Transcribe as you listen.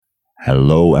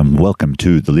Hello and welcome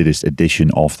to the latest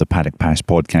edition of the Paddock Pass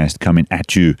podcast, coming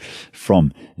at you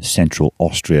from central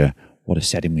Austria. What a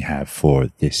setting we have for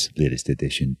this latest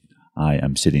edition. I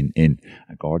am sitting in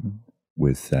a garden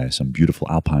with some beautiful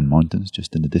alpine mountains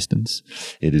just in the distance.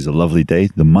 It is a lovely day,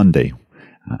 the Monday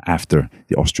after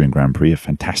the Austrian Grand Prix, a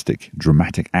fantastic,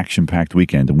 dramatic, action-packed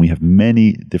weekend, and we have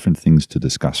many different things to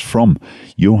discuss, from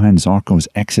Johann Zarco's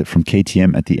exit from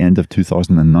KTM at the end of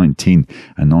 2019,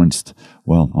 announced,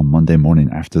 well, on Monday morning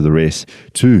after the race,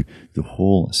 to the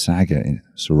whole saga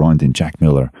surrounding Jack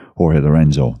Miller, Jorge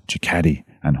Lorenzo, Ducati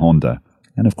and Honda.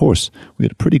 And of course, we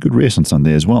had a pretty good race on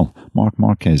Sunday as well. Marc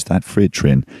Marquez, that freight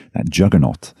train, that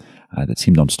juggernaut, that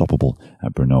seemed unstoppable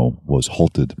at Brno, was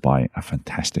halted by a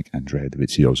fantastic Andrea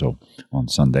Dovizioso on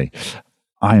Sunday.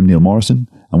 I am Neil Morrison,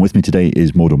 and with me today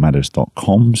is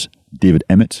MotoMatters.com's David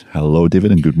Emmett. Hello,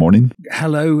 David, and good morning.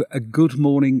 Hello, good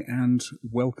morning, and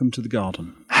welcome to the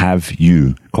garden. Have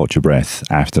you caught your breath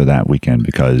after that weekend?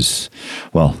 Because,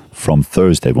 well, from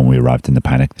Thursday when we arrived in the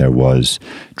paddock, there was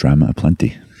drama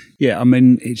aplenty. Yeah, I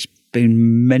mean, it's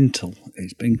been mental.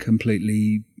 It's been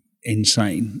completely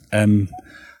insane.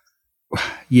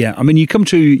 Yeah, I mean, you come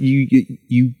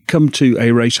to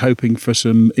a race hoping for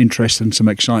some interest and some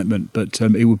excitement, but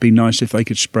it would be nice if they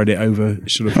could spread it over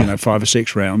sort of 5 or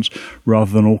 6 rounds rather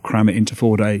than all cram it into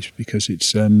 4 days, because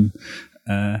it's and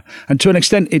to an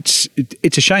extent it's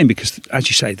a shame, because, as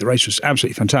you say, the race was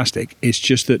absolutely fantastic. It's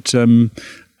just that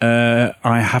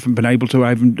I haven't been able to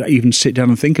even sit down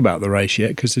and think about the race yet,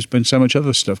 because there's been so much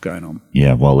other stuff going on.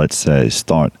 Yeah, well, let's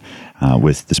start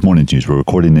with this morning's news. We're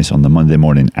recording this on the Monday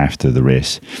morning after the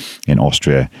race in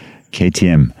Austria.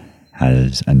 KTM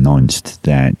has announced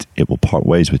that it will part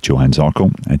ways with Johann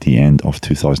Zarco at the end of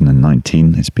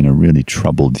 2019. It's been a really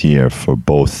troubled year for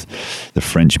both the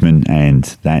Frenchman and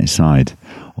that side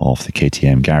of the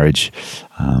KTM garage.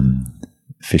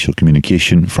 Official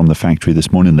communication from the factory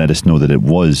this morning let us know that it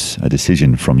was a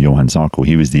decision from Johann Zarco.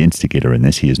 He was the instigator in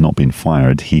this. He has not been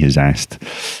fired. He has asked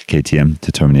KTM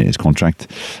to terminate his contract.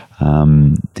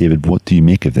 David, what do you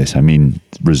make of this? I mean,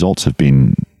 results have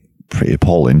been pretty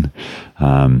appalling.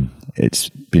 It's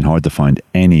been hard to find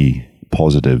any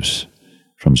positives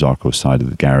from Zarco's side of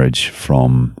the garage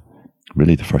from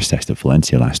really the first test at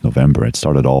Valencia last November. It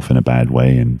started off in a bad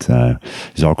way, and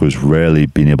Zarco's rarely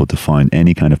been able to find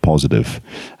any kind of positive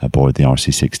aboard the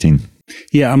RC16.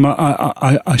 Yeah,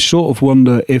 I sort of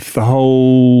wonder if the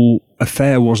whole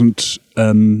affair wasn't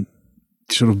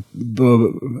sort of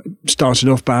started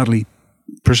off badly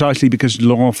precisely because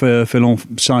Laurent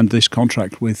Fillon signed this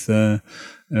contract with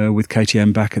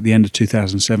KTM back at the end of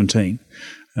 2017.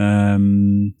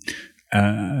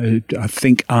 I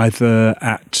think either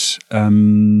at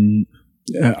the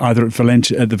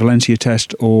Valencia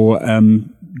test or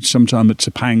sometime at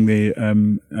Sepang,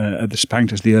 at the Sepang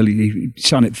test, he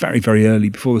signed it very, very early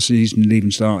before the season had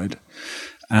even started,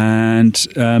 and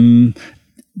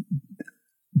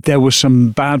there was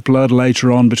some bad blood later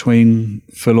on between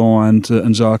Fillon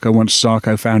and Zarco once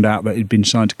Zarco found out that he'd been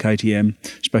signed to KTM,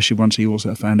 especially once he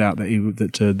also found out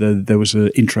that there was an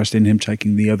interest in him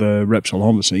taking the other Repsol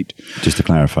Honda seat. Just to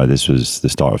clarify, this was the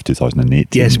start of 2018.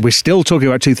 Yes, we're still talking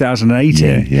about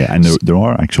 2018. Yeah, and there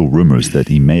are actual rumours that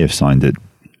he may have signed it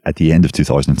at the end of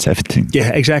 2017. Yeah,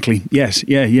 exactly. Yes,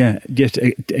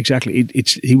 exactly.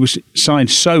 He was signed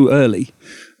so early.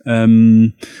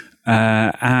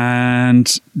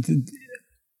 And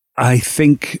I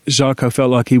think Zarco felt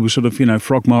like he was sort of,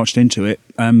 frog marched into it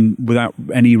without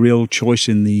any real choice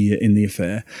in the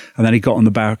affair. And then he got on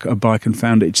the back of a bike and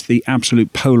found it's the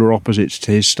absolute polar opposite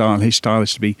to his style. His style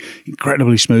is to be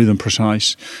incredibly smooth and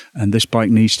precise, and this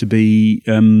bike needs to be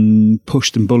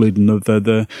pushed and bullied. And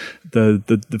the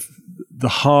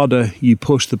harder you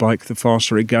push the bike, the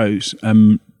faster it goes.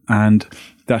 And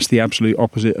that's the absolute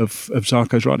opposite of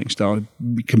Zarco's riding style.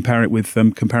 Compare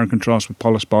and contrast with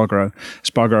Pol Espargaro.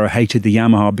 Espargaro hated the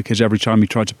Yamaha because every time he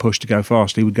tried to push to go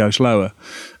fast, he would go slower.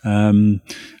 And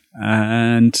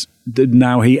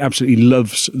now he absolutely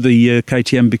loves the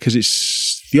KTM because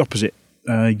it's the opposite.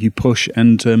 You push,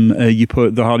 and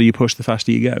the harder you push, the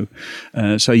faster you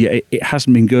go. So yeah, it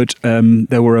hasn't been good.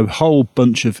 There were a whole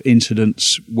bunch of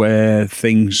incidents where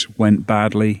things went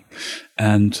badly,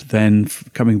 and then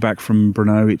coming back from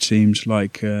Brno, it seems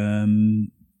like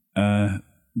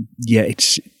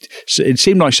it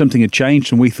seemed like something had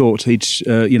changed, and we thought he'd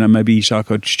maybe Zarco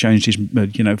had changed his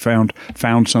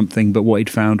found something, but what he'd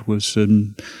found was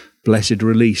blessed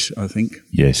release, I think.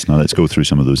 Yes. Now let's go through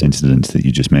some of those incidents that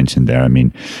you just mentioned there. I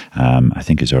mean, I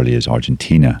think as early as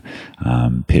Argentina,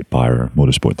 Pit Beirer,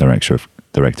 Motorsport Director of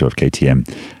KTM,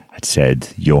 had said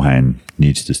Johan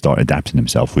needs to start adapting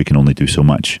himself. We can only do so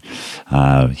much.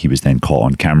 He was then caught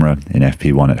on camera in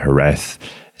FP1 at Jerez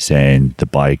saying the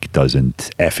bike doesn't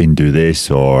effing do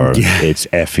this, or it's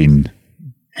effing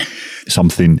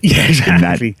something in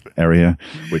that area,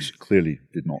 which clearly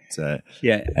did not. He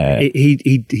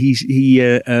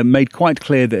made quite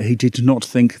clear that he did not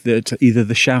think that either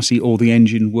the chassis or the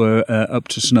engine were up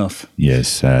to snuff.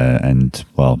 Yes, and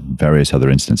various other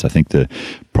incidents. I think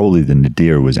probably the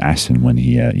nadir was Assen when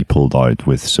he pulled out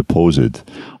with supposed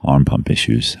arm pump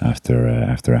issues after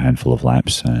a handful of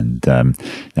laps, and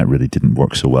that really didn't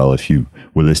work so well. If you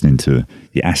were listening to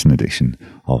the Assen edition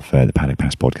of the Paddock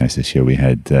Pass podcast this year, we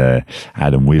had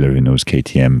Adam Wheeler, who knows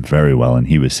KTM very well, and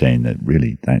he was saying that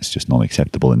really that's just not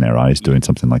acceptable in their eyes, doing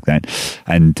something like that.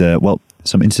 And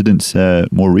some incidents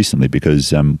more recently,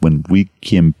 because when we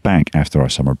came back after our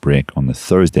summer break on the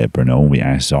Thursday at Brno, we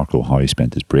asked Zarco how he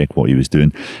spent his break, what he was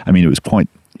doing. I mean, it was quite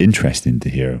interesting to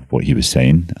hear what he was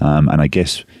saying, and I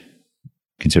guess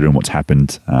considering what's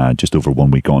happened just over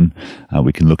 1 week on,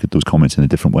 we can look at those comments in a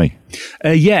different way.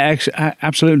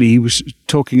 Absolutely. He was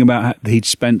talking about how he'd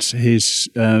spent his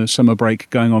summer break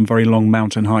going on very long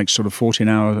mountain hikes, sort of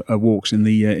 14-hour walks in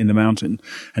the mountain,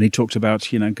 and he talked about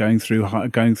going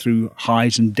through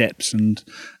highs and depths and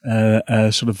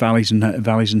sort of valleys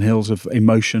and hills of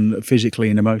emotion,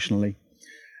 physically and emotionally.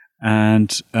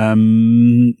 And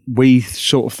we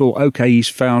sort of thought, okay,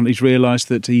 he's realised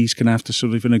that he's going to have to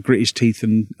sort of grit his teeth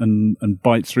and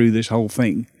bite through this whole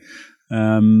thing.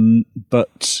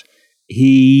 But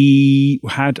he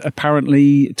had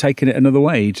apparently taken it another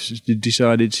way. He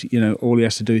decided, all he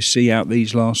has to do is see out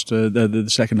these last the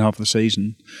second half of the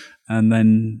season, and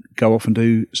then go off and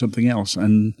do something else.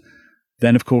 And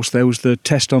then, of course, there was the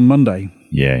test on Monday.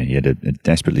 Yeah, he had a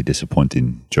desperately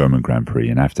disappointing German Grand Prix.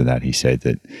 And after that, he said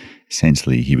that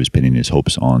essentially he was pinning his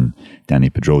hopes on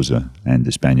Dani Pedrosa and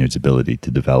the Spaniard's ability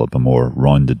to develop a more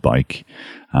rounded bike.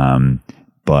 And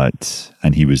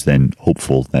he was then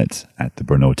hopeful that at the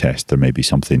Brno test, there may be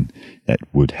something that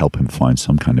would help him find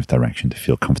some kind of direction to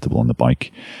feel comfortable on the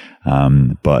bike.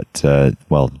 The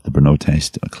Brno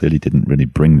test clearly didn't really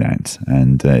bring that.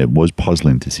 And it was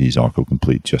puzzling to see Zarco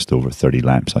complete just over 30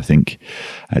 laps, I think,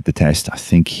 at the test. I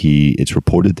think it's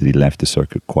reported that he left the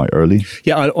circuit quite early.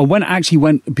 Yeah, I went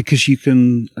because you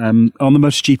can, on the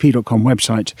MotoGP.com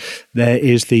website, there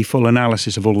is the full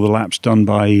analysis of all of the laps done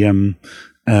by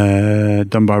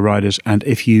riders. And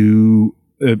if you...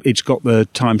 it's got the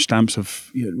timestamps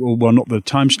of, not the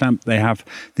timestamp, they have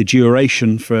the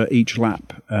duration for each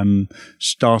lap,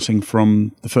 starting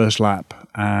from the first lap.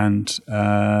 And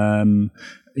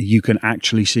you can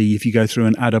actually see, if you go through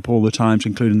and add up all the times,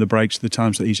 including the breaks, the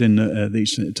times that he's in,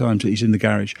 these times that he's in the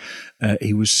garage,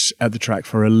 he was at the track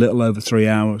for a little over 3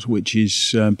 hours, which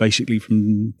is basically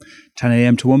from 10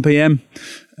 a.m. to 1 p.m.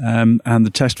 And the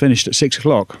test finished at 6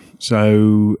 o'clock.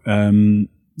 So...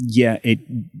 it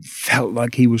felt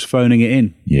like he was phoning it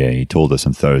in. Yeah, he told us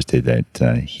on Thursday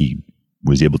that he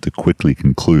was able to quickly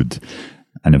conclude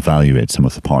and evaluate some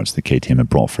of the parts that KTM had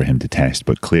brought for him to test.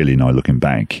 But clearly now looking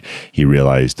back, he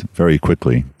realised very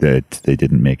quickly that they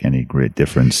didn't make any great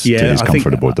difference to his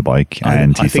comfort aboard the bike.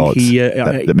 And he thought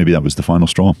that maybe that was the final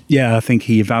straw. Yeah, I think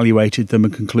he evaluated them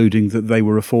and concluding that they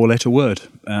were a 4-letter word.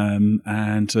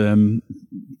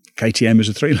 KTM is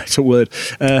a 3-letter word.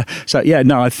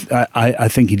 I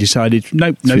think he decided,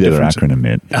 no difference. Acronym,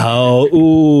 mate.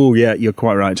 Yeah, you're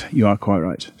quite right. You are quite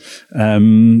right.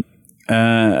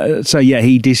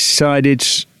 He decided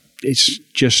it's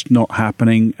just not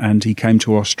happening, and he came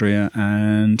to Austria,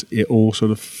 and it all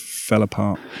sort of fell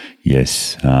apart.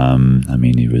 Yes,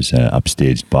 he was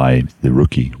upstaged by the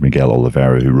rookie Miguel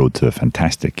Oliveira, who rode to a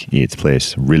fantastic 8th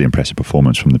place. Really impressive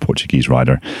performance from the Portuguese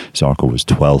rider. Zarco was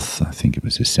 12th. I think it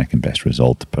was his second best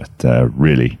result, but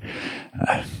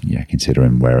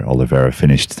considering where Oliveira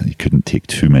finished, he couldn't take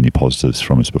too many positives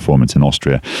from his performance in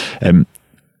Austria.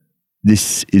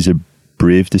 This is a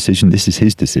brave decision. This is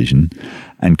his decision,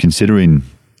 and considering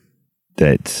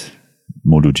that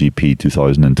MotoGP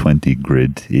 2020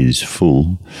 grid is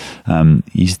full,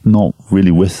 he's not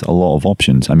really with a lot of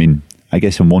options. I mean, I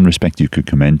guess in one respect you could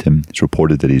commend him. It's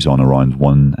reported that he's on around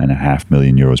 €1.5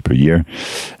 million per year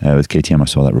with KTM. I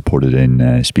saw that reported in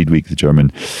Speedweek, the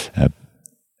German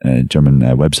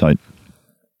website.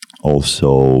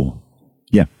 Also,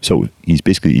 so he's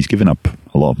given up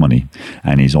a lot of money,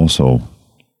 and he's also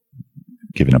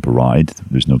giving up a ride.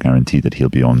 There's no guarantee that he'll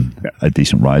be on a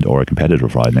decent ride or a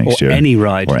competitive ride next year. Or any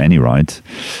ride.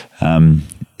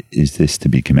 Is this to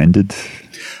be commended?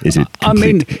 Is it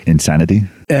complete insanity?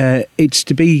 It's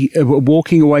to be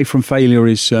walking away from failure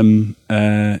is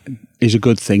a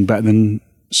good thing, better than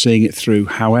seeing it through.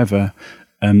 However,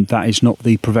 that is not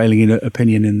the prevailing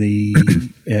opinion in the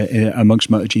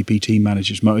amongst MotoGP team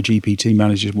managers. MotoGP team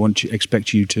managers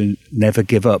expect you to never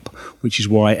give up, which is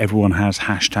why everyone has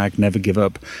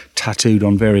 #NeverGiveUp tattooed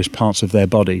on various parts of their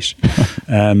bodies,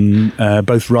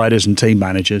 both riders and team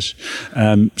managers.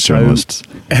 Journalists.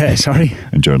 Sorry?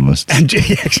 And journalists.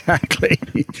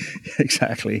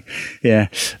 Exactly. Yeah.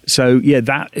 So, yeah,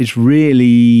 that is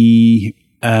really...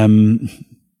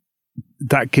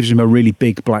 that gives him a really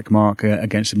big black mark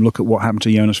against him. Look at what happened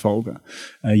to Jonas Folger.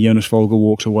 Jonas Folger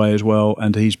walked away as well,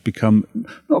 and he's become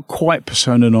not quite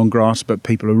persona non grata, but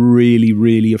people are really,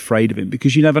 really afraid of him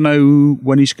because you never know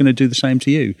when he's going to do the same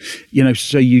to you. You know,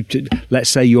 so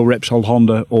let's say you're Repsol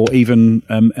Honda or even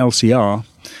LCR,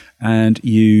 and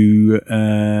you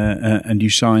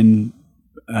sign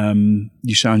Johann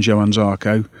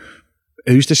Zarco.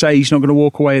 Who's to say he's not going to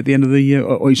walk away at the end of the year,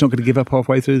 or he's not going to give up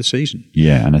halfway through the season?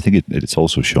 Yeah, and I think it's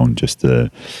also shown just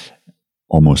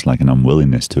almost like an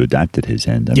unwillingness to adapt at his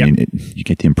end. I mean, you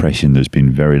get the impression there's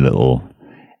been very little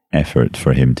effort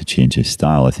for him to change his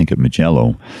style. I think at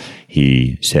Mugello,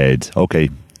 he said,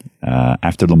 okay,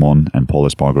 after Le Mans and Paul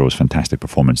Espargaro's fantastic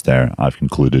performance there, I've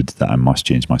concluded that I must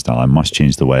change my style. I must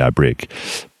change the way I brake.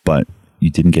 But you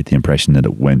didn't get the impression that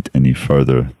it went any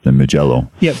further than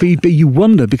Mugello. Yeah, but you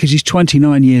wonder, because he's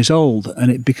 29 years old, and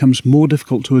it becomes more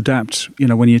difficult to adapt,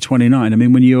 when you're 29. I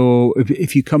mean,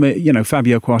 if you come in,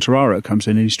 Fabio Quartararo comes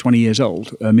in and he's 20 years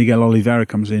old. Miguel Oliveira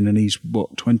comes in and he's,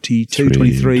 22,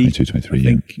 23? 22, 23, I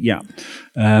think, yeah.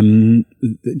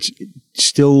 It's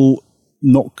still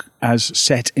not as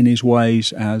set in his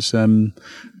ways as you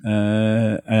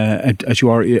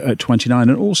are at 29.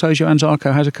 And also, Johann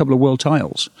Zarco has a couple of world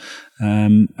titles.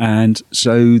 And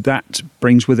so that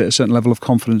brings with it a certain level of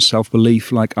confidence,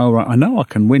 self-belief, like, oh, right, I know I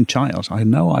can win titles. I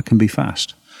know I can be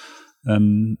fast.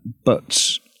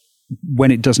 But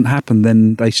when it doesn't happen,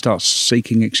 then they start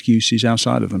seeking excuses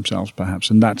outside of themselves,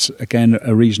 perhaps. And that's, again,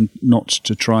 a reason not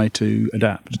to try to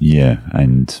adapt. Yeah,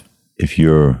 and if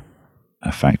you're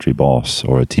a factory boss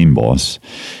or a team boss,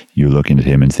 you're looking at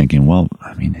him and thinking, well,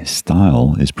 I mean, his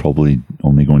style is probably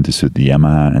only going to suit the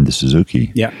Yamaha and the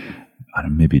Suzuki. Yeah.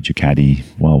 And maybe Ducati,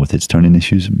 well, with its turning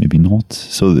issues, maybe not.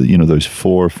 So, there's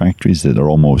 4 factories that are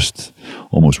almost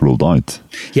ruled out.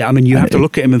 Yeah, I mean, you have to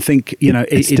look at him and think,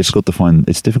 it's difficult to find.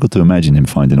 It's difficult to imagine him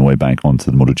finding a way back onto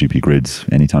the MotoGP grids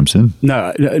anytime soon.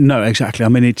 No, exactly. I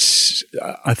mean,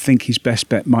 I think his best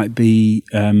bet might be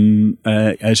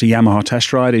as a Yamaha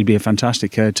test rider. He'd be a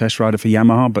fantastic test rider for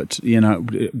Yamaha, but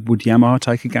would Yamaha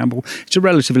take a gamble? It's a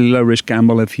relatively low risk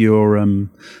gamble if you're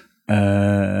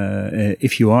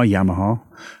Yamaha,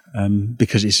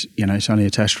 because it's only a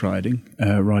test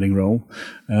riding role.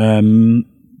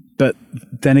 But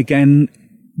then again,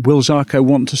 will Zarco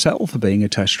want to settle for being a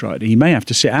test rider? He may have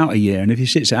to sit out a year, and if he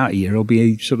sits out a year, he'll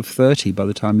be sort of 30 by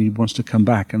the time he wants to come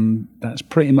back, and that's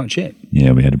pretty much it.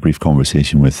 Yeah, we had a brief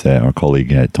conversation with our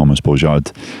colleague Thomas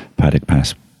Beaujard, Paddock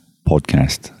Pass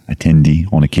podcast attendee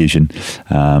on occasion,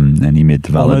 and he made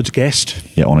the valid... Honoured guest.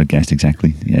 Yeah, honoured guest,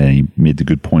 exactly. Yeah, he made the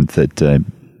good point that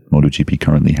MotoGP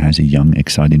currently has a young,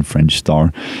 exciting French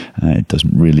star.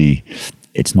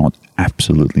 It's not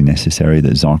absolutely necessary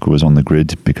that Zarco is on the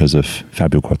grid because of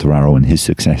Fabio Quartararo and his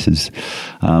successes.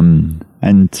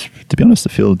 And to be honest,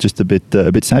 I feel just a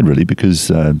bit sad, really, because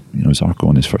Zarco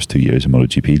in his first 2 years in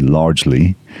MotoGP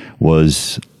largely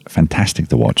was fantastic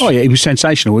to watch. Oh yeah, he was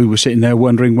sensational. We were sitting there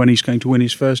wondering when he's going to win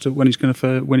his first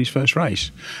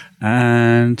race,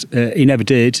 and he never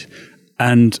did.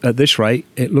 And at this rate,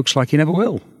 it looks like he never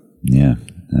will. Yeah,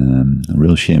 a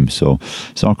real shame. So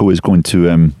Zarco is going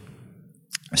to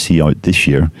see out this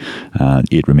year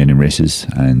 8 remaining races,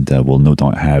 and we'll no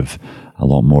doubt have a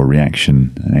lot more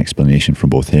reaction and explanation from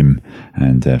both him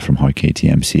and from how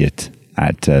KTM see it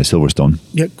at Silverstone.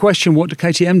 Yeah, question, what do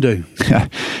KTM do?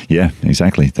 Yeah,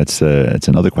 exactly. That's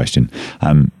another question.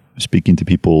 Speaking to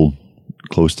people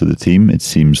close to the team, it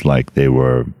seems like they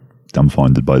were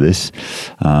dumbfounded by this.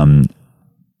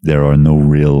 There are no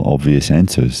real obvious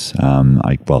answers.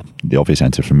 The obvious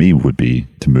answer for me would be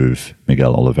to move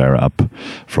Miguel Oliveira up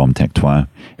from Tech 2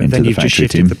 into the factory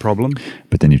team.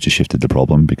 But then you've just shifted the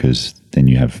problem, because then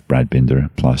you have Brad Binder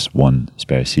plus 1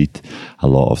 spare seat. A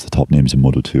lot of the top names in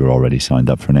Moto2 are already signed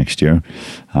up for next year.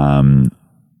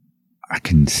 I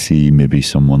can see maybe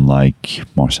someone like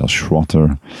Marcel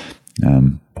Schrotter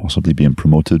possibly being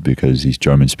promoted, because he's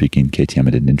German-speaking. KTM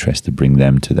had an interest to bring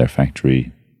them to their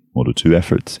factory Moto2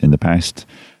 efforts in the past.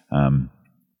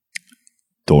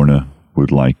 Dorna would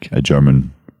like a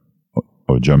German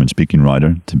or German-speaking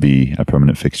rider to be a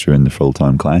permanent fixture in the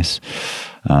full-time class.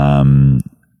 And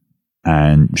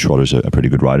Schroeder's a pretty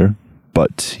good rider.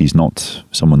 but he's not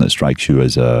someone that strikes you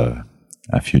as a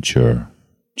future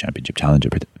championship challenger,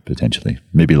 potentially.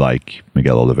 Maybe like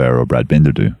Miguel Oliveira or Brad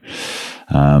Binder do.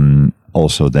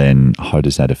 Also then, how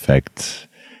does that affect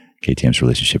KTM's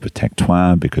relationship with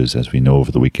Tectoy? Because as we know,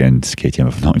 over the weekend, KTM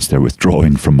have announced they're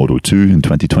withdrawing from Moto2 in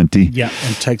 2020. Yeah,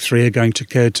 and Tec3 are going to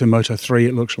Moto3,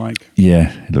 it looks like.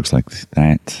 Yeah, it looks like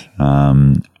that.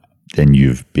 Then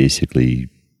you've basically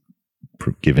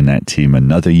given that team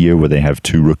another year where they have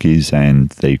 2 rookies and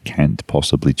they can't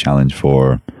possibly challenge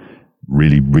for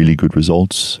really, really good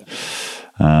results.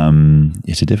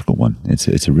 It's a difficult one.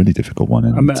 It's a really difficult one.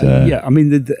 And,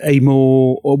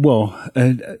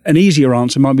 an easier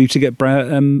answer might be to get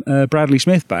Bradley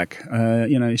Smith back.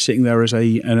 He's sitting there as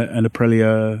an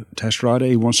Aprilia test rider.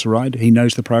 He wants to ride. He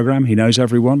knows the program. He knows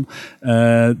everyone.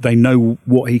 They know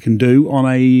what he can do on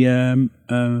a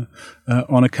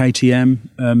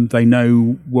KTM. They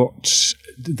know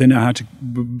they know how to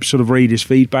sort of read his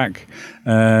feedback.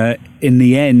 In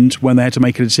the end, when they had to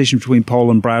make a decision between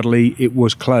Pol and Bradley, it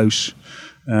was close.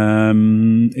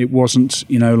 It wasn't,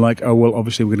 like, oh, well,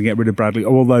 obviously we're going to get rid of Bradley.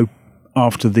 Although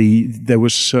after they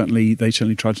certainly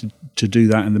tried to do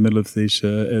that in the middle of his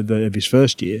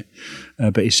first year.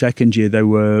 But his second year, they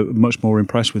were much more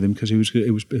impressed with him because he was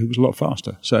a lot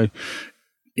faster. So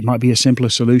it might be a simpler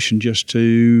solution just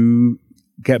to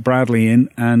get Bradley in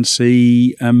and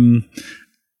see,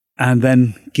 and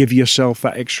then give yourself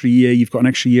that extra year. You've got an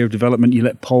extra year of development. You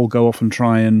let Pol go off and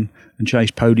try and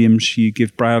chase podiums. You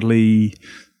give Bradley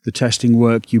the testing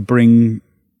work. You bring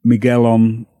Miguel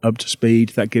on up to speed.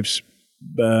 That gives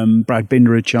Brad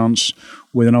Binder a chance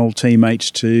with an old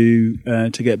teammate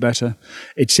to get better.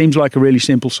 It seems like a really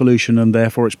simple solution, and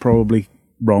therefore it's probably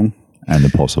wrong. And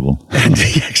impossible.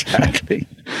 Exactly.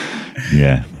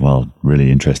 Yeah, well,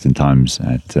 really interesting times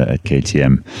at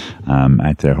KTM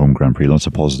at their home Grand Prix. Lots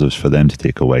of positives for them to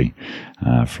take away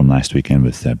from last weekend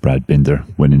with Brad Binder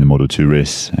winning the Moto2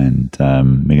 race and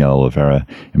Miguel Oliveira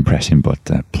impressing, but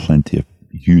plenty of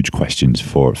huge questions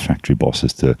for factory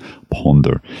bosses to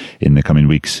ponder in the coming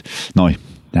weeks. Now,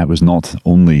 that was not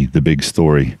only the big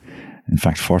story, in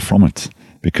fact, far from it,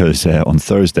 because on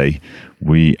Thursday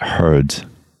we heard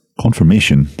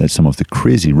confirmation that some of the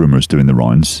crazy rumours doing the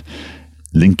rounds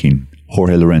linking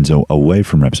Jorge Lorenzo away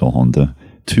from Repsol Honda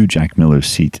to Jack Miller's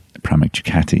seat at Pramac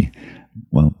Ducati,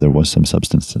 well, there was some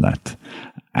substance to that.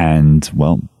 And,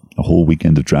 well, a whole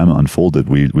weekend of drama unfolded.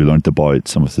 We learned about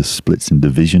some of the splits and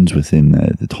divisions within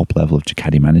the top level of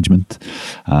Ducati management.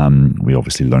 We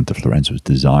obviously learned of Lorenzo's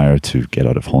desire to get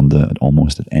out of Honda at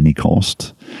almost at any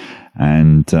cost.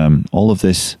 And all of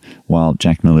this while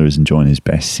Jack Miller is enjoying his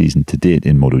best season to date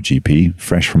in MotoGP,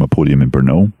 fresh from a podium in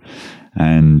Brno.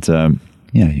 And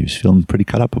he was feeling pretty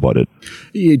cut up about it.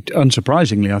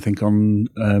 Unsurprisingly, I think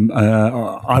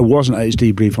I wasn't at his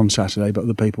debrief on Saturday, but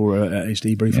the people were at his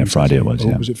debrief on Friday.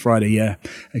 Saturday. Was it Friday? Yeah,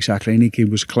 exactly. And he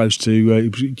was close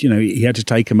to, he had to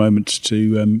take a moment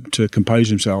to compose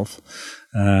himself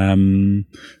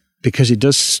because it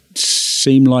does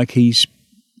seem like he's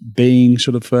being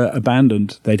sort of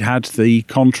abandoned. They'd had the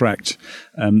contract.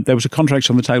 There was a contract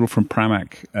on the table from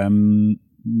Pramac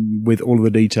with all of the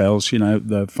details,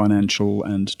 the financial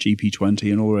and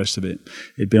GP20 and all the rest of it.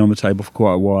 It'd been on the table for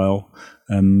quite a while.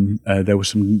 There was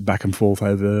some back and forth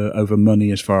over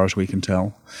money as far as we can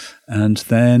tell. And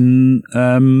then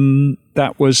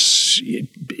that was,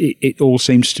 it all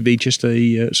seems to be just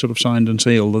a sort of signed and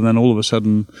sealed. And then all of a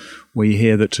sudden we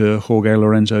hear that Jorge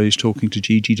Lorenzo is talking to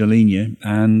Gigi Dall'Igna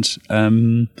and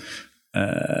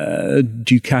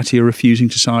Ducati are refusing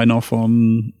to sign off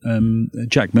on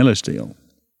Jack Miller's deal.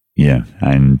 Yeah,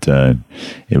 and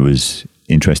it was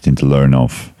interesting to learn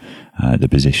of the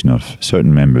position of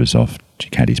certain members of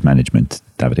Ducati's management.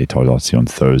 Davide Tollozzi on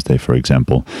Thursday, for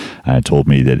example, told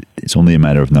me that it's only a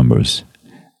matter of numbers.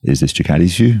 Is this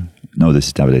Ducati's view? No, this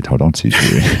is Davide Tollozzi's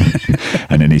view.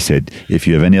 And then he said, if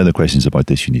you have any other questions about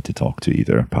this, you need to talk to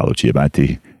either Paolo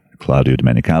Ciabatti, Claudio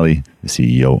Domenicali, the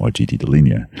CEO, or Gigi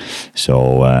Dall'Igna.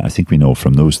 So I think we know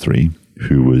from those three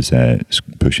who was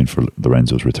pushing for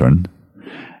Lorenzo's return.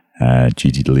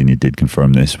 Gigi Dall'Igna did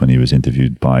confirm this when he was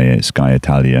interviewed by Sky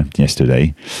Italia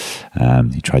yesterday.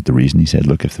 He tried to reason. He said,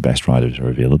 look, if the best riders are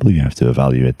available, you have to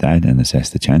evaluate that and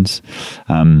assess the chance.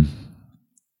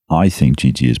 I think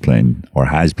Gigi is playing, or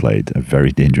has played, a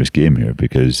very dangerous game here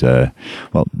because,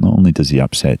 not only does he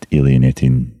upset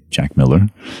alienating Jack Miller,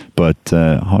 but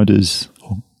how does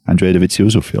Andrea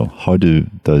Dovizioso feel? How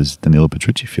does Danilo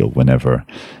Petrucci feel whenever a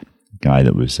guy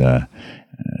that was a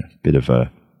bit of a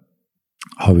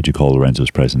how would you call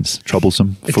Lorenzo's presence?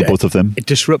 Troublesome for both of them? A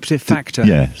disruptive factor.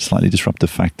 Yeah, slightly disruptive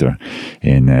factor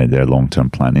in their long-term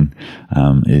planning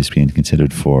is being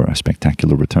considered for a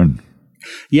spectacular return.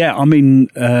 Yeah, I mean,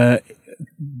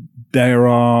 there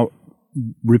are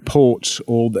reports,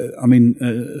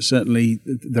 certainly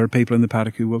there are people in the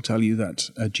paddock who will tell you that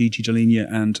Gigi Dall'Igna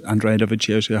and Andrea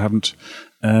Dovizioso haven't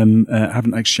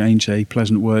exchanged a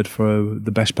pleasant word for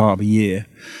the best part of a year.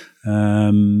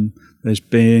 There's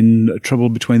been trouble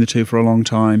between the two for a long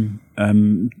time.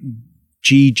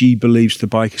 Gigi believes the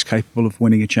bike is capable of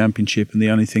winning a championship, and the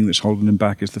only thing that's holding him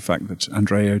back is the fact that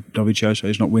Andrea Dovizioso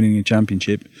is not winning a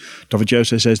championship.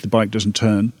 Dovizioso says the bike doesn't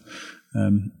turn.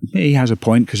 He has a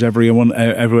point, because everyone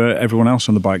else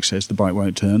on the bike says the bike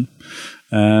won't turn.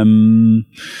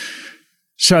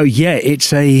 So yeah,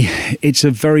 it's a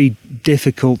very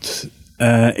difficult.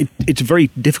 It's a very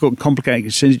difficult and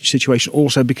complicated situation,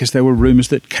 also because there were rumours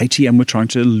that KTM were trying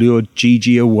to lure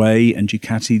Gigi away, and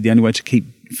Ducati, the only way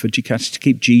for Ducati to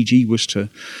keep Gigi was to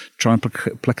try and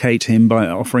placate him by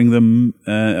offering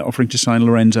to sign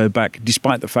Lorenzo back,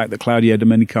 despite the fact that Claudio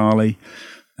Domenicali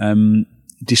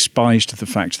despised the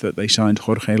fact that they signed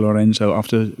Jorge Lorenzo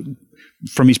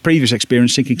from his previous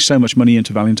experience, sinking so much money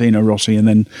into Valentino Rossi and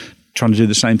then trying to do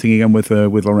the same thing again with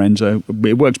Lorenzo.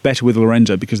 It works better with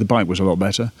Lorenzo because the bike was a lot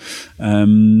better.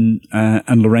 And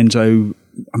Lorenzo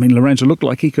looked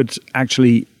like he could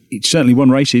actually, it certainly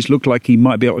won races, looked like he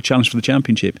might be able to challenge for the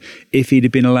championship if he'd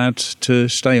have been allowed to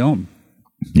stay on.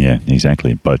 Yeah,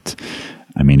 exactly. But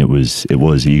I mean, it was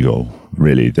ego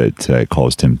really that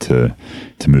caused him to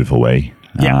move away.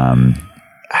 Yeah.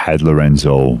 Had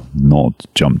Lorenzo not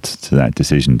jumped to that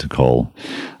decision to call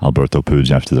Alberto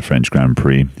Puig after the French Grand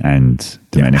Prix and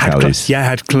Domenicali's...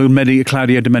 had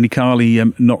Claudio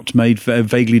Domenicali not made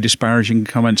vaguely disparaging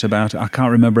comments about it. I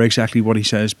can't remember exactly what he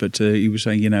says, but he was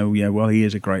saying, we know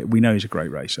he's a great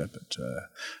racer,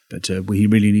 but he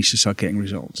really needs to start getting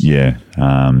results. Yeah.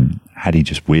 Had he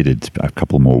just waited a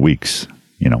couple more weeks,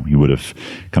 he would have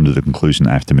come to the conclusion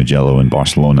after Mugello in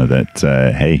Barcelona that,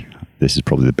 hey, this is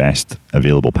probably the best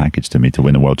available package to me to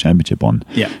win a world championship on.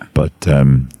 Yeah. But,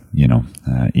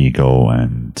 ego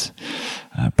and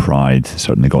pride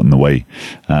certainly got in the way.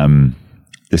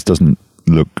 This doesn't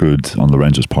look good on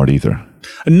Lorenzo's part either.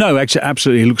 No, actually,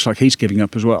 absolutely, it looks like he's giving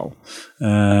up as well.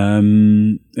 It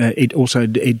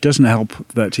doesn't help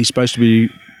that he's supposed to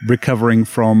be recovering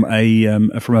from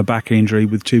a back injury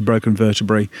with 2 broken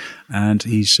vertebrae, and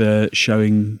he's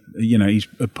showing, he's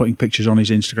putting pictures on his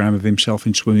Instagram of himself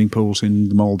in swimming pools in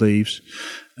the Maldives.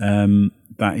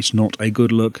 That is not a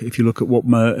good look. If you look at what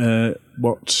Marc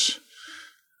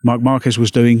Marquez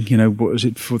was doing, what was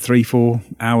it, for 3-4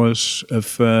 hours of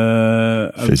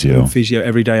physio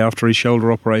every day after his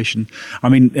shoulder operation. I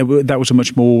mean, that was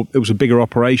it was a bigger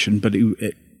operation, but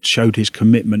it showed his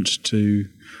commitment to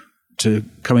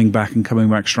coming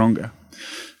back stronger.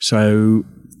 So,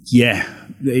 yeah,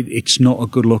 it's not a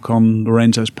good look on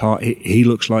Lorenzo's part. He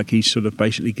looks like he's sort of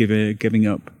basically giving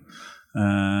up.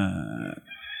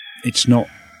 It's not,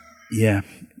 yeah.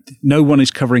 No one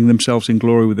is covering themselves in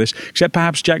glory with this, except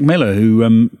perhaps Jack Miller,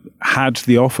 who had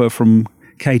the offer from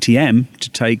KTM to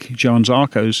take Johann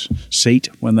Zarco's seat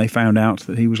when they found out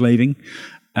that he was leaving.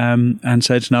 And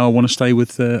said, "No, I want to stay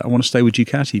with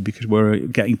Ducati because we're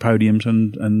getting podiums,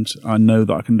 and I know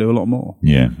that I can do a lot more."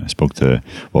 Yeah, we spoke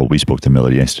to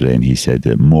Miller yesterday, and he said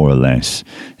that more or less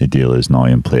the deal is now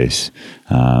in place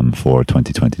for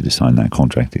 2020 to sign that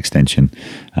contract extension.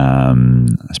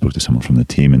 I spoke to someone from the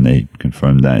team, and they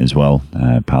confirmed that as well.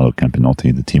 Paolo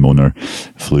Campinotti, the team owner,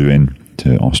 flew in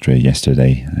to Austria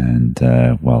yesterday, and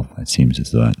it seems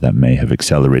as though that may have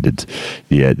accelerated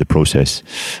the process.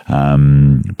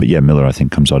 But yeah, Miller, I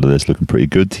think, comes out of this looking pretty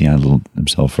good. He handled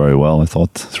himself very well, I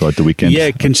thought, throughout the weekend. Yeah,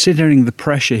 considering the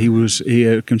pressure he was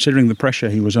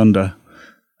under,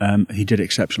 he did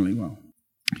exceptionally well.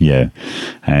 Yeah,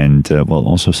 and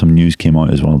also some news came out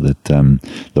as well that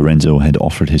Lorenzo had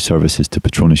offered his services to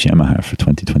Petronas Yamaha for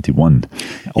 2021,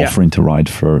 offering to ride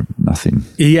for nothing.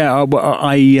 Yeah, I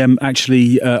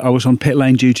was on pit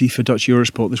lane duty for Dutch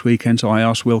Eurosport this weekend, so I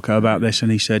asked Wilco about this, and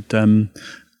he said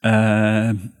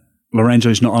Lorenzo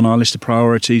is not on our list of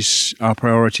priorities. Our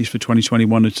priorities for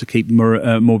 2021 are to keep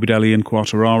Morbidelli and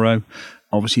Quartararo.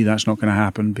 Obviously, that's not going to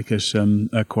happen because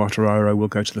Quartararo will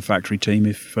go to the factory team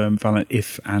if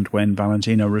and when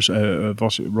Valentino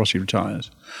Rossi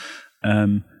retires.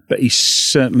 But he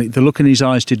certainly, the look in his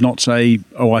eyes did not say,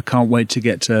 "Oh, I can't wait to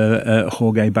get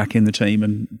Jorge back in the team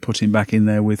and put him back in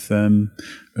there with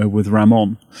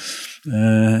Ramon."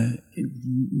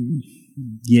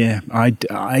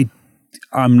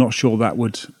 I'm not sure that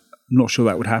I'm not sure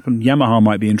that would happen. Yamaha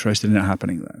might be interested in it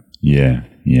happening, though.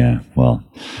 Yeah. Well,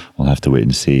 we'll have to wait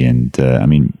and see. And I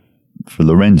mean, for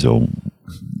Lorenzo,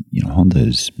 Honda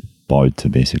has bowed to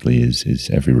basically his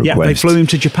every request. Yeah, they flew him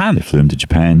to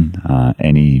Japan.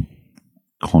 Any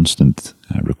constant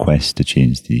request to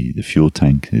change the fuel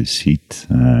tank, his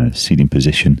seating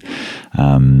position.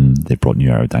 They brought new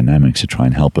aerodynamics to try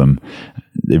and help him.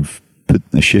 They've put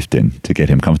a shift in to get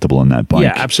him comfortable on that bike.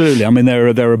 Yeah, absolutely. I mean,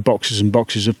 there are boxes and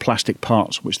boxes of plastic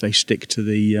parts which they stick to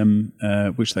the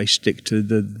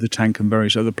tank and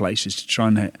various other places to try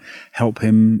and help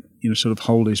him, sort of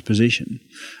hold his position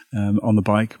on the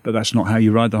bike. But that's not how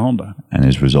you ride the Honda. And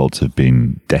his results have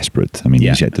been desperate. I mean,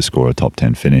 he's yet to score a top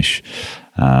 10 finish.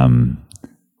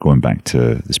 Going back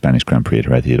to the Spanish Grand Prix,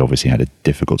 he had obviously had a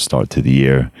difficult start to the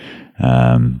year,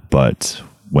 but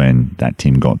when that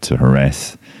team got to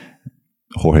Jerez,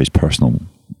 Jorge's personal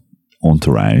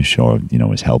entourage, or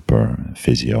his helper,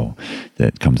 physio,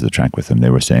 that come to the track with him, they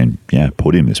were saying,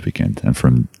 podium this weekend. And for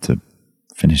him to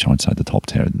finish outside the top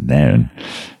 10 there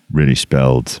really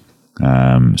spelled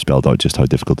out just how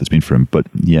difficult it's been for him. But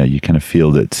you kind of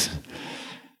feel that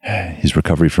his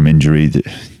recovery from injury,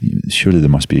 surely there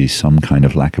must be some kind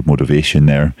of lack of motivation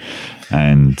there.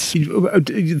 And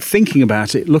thinking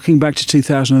about it, looking back to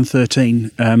 2013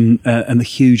 and the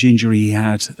huge injury he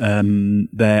had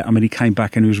there, I mean, he came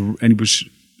back and he was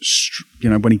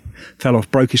when he fell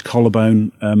off, broke his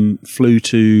collarbone, flew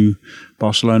to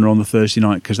Barcelona on the Thursday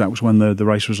night, because that was when the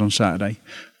race was on Saturday.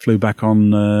 Flew back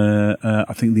on,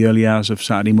 I think, the early hours of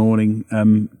Saturday morning,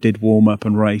 did warm up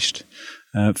and raced,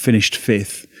 finished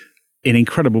fifth in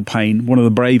incredible pain. One of the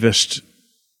bravest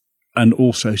and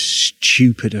also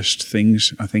stupidest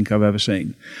things I think I've ever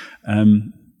seen.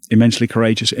 Immensely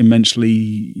courageous,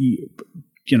 immensely,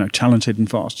 talented and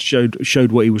fast.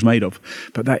 Showed what he was made of.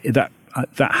 But that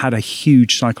had a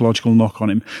huge psychological knock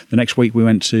on him. The next week we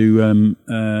went to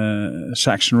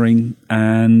Sachsenring,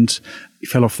 and he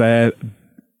fell off there,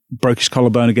 broke his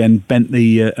collarbone again, bent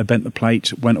the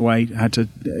plate, went away, had to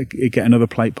get another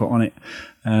plate put on it.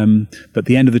 But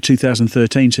the end of the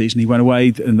 2013 season, he went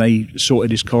away and they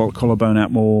sorted his collarbone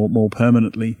out more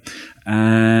permanently.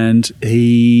 And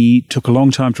he took a long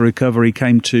time to recover. He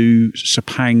came to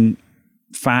Sepang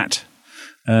fat.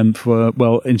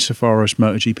 Insofar as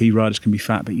MotoGP riders can be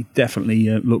fat, but he definitely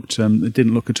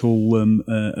didn't look at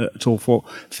all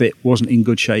fit, wasn't in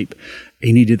good shape.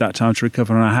 He needed that time to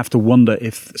recover, and I have to wonder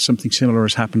if something similar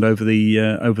has happened over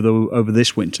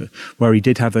this winter, where he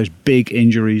did have those big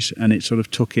injuries, and it sort of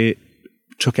took it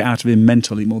out of him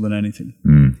mentally more than anything.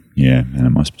 And it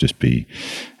must just be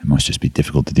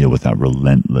difficult to deal with that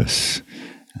relentless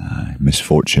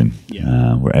misfortune,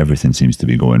 where everything seems to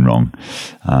be going wrong.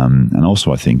 And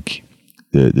also, I think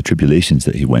the tribulations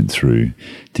that he went through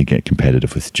to get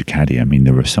competitive with Ducati. I mean,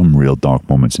 there were some real dark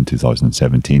moments in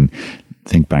 2017.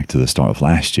 Think back to the start of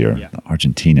last year.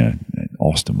 Argentina,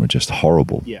 Austin were just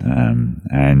horrible.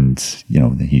 And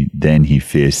he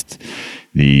faced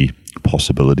the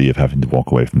possibility of having to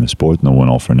walk away from the sport, no one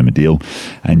offering him a deal.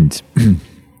 And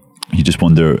you just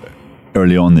wonder,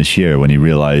 early on this year, when he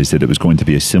realized that it was going to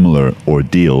be a similar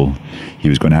ordeal, he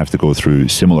was going to have to go through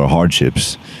similar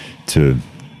hardships to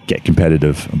get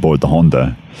competitive aboard the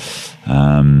Honda.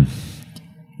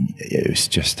 It was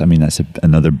just, that's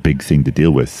another big thing to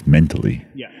deal with mentally.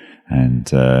 And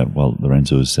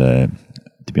Lorenzo's, to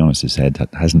be honest, his head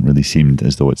hasn't really seemed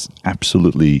as though it's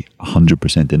absolutely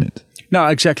 100% in it. No,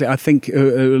 exactly. I think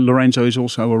Lorenzo is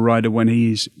also a rider when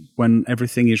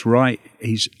everything is right,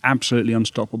 he's absolutely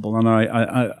unstoppable. And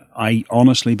I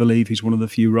honestly believe he's one of the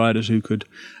few riders who could,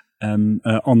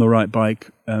 on the right bike,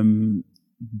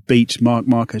 beat Marc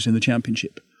Marquez in the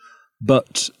championship.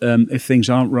 But if things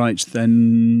aren't right,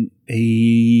 then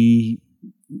he's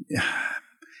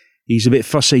a bit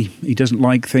fussy. He doesn't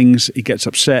like things. He gets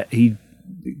upset. He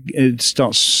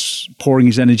starts pouring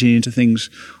his energy into things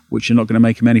which are not going to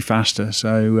make him any faster.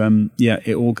 So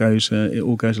it all goes a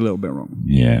little bit wrong.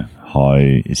 Yeah. How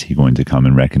is he going to come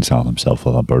and reconcile himself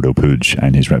with Alberto Puig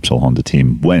and his Repsol Honda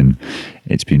team when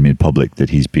it's been made public that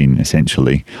he's been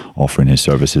essentially offering his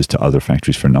services to other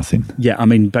factories for nothing? Yeah,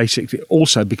 basically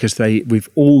also because it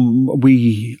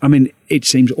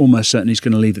seems almost certain he's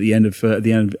going to leave at the end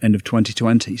of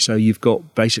 2020. So you've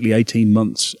got basically 18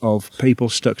 months of people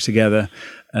stuck together.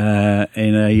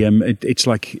 It's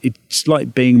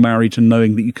like being married and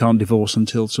knowing that you can't divorce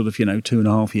until sort of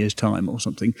 2.5 years time or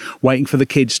something, waiting for the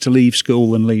kids to leave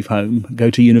school and leave home, go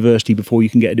to university before you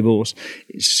can get a divorce.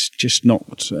 It's just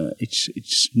not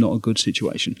it's not a good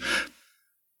situation.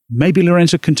 Maybe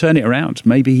Lorenzo can turn it around.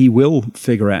 Maybe he will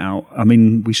figure it out.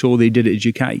 We saw that he did it at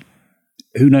Ducati.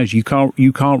 who knows? You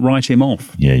can't write him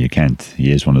off. Yeah, you can't.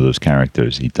 He is one of those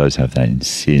characters. He does have that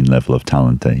insane level of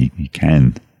talent that he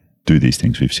can do these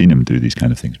things. We've seen him do these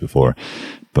kind of things before.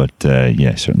 But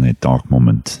certainly a dark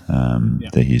moment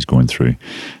that he's going through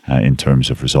in terms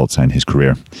of results and his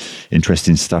career.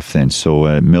 Interesting stuff then.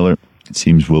 So Miller, it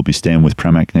seems, will be staying with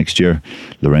Pramac next year.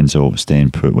 Lorenzo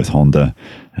staying put with Honda.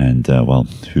 And,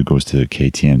 who goes to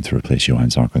KTM to replace Johan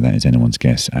Zarco? That is anyone's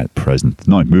guess at present.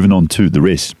 Now, moving on to the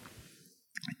race.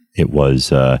 It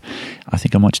was, I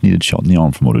think, a much needed shot in the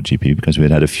arm for MotoGP because we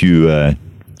had a few...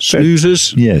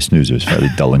 snoozers? Yeah, snoozers. Fairly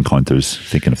dull encounters.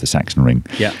 Thinking of the Saxon Ring.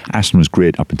 Yeah. Aston was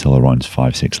great up until around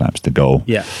 5-6 laps to go.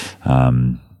 Yeah.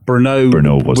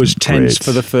 Brno was tense great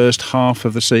for the first half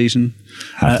of the season.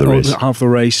 Half the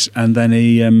race. And then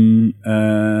and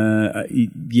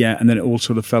then it all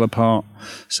sort of fell apart.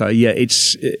 So,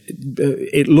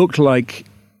 it looked like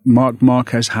Marc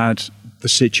Marquez had the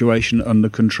situation under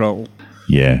control.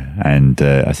 Yeah, and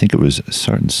I think it was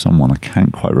someone, I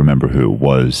can't quite remember who it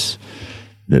was,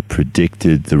 that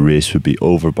predicted the race would be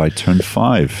over by turn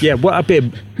 5. Yeah, what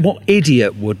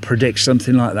idiot would predict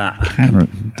something like that?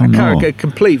 A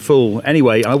complete fool.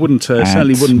 Anyway, I wouldn't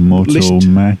certainly wouldn't Moto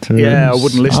listen. Matters. Yeah, I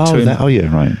wouldn't listen to him.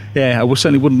 Right. Yeah, I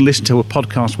certainly wouldn't listen to a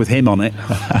podcast with him on it.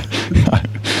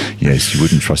 Yes, you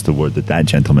wouldn't trust the word that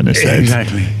gentleman has said.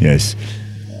 Exactly. Yes.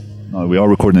 We are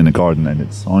recording in the garden, and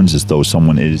it sounds as though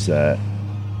someone is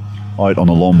out on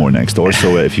a lawnmower next door.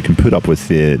 So if you can put up with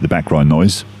the background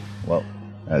noise, well,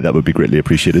 that would be greatly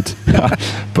appreciated.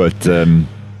 But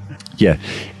it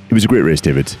was a great race,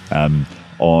 David.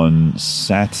 On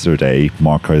Saturday,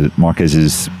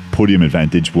 Marquez's podium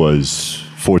advantage was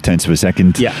 0.4 of a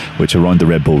second, which around the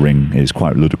Red Bull Ring is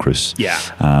quite ludicrous. Yeah.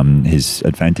 His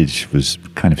advantage was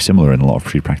kind of similar in a lot of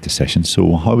pre-practice sessions.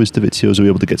 So how was Dovizioso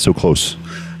able to get so close?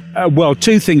 Well,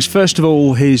 two things. First of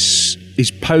all, his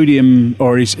podium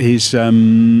or his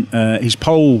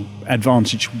pole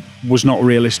advantage was not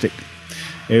realistic.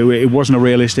 It wasn't a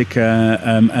realistic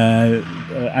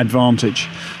advantage.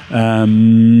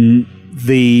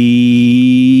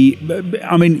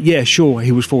 Sure,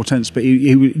 he was 0.4, but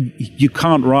you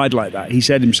can't ride like that. He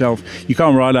said himself, you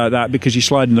can't ride like that because you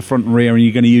slide in the front and rear, and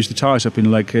you're going to use the tyres up in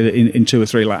 2 or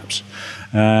 3 laps.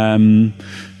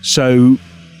 So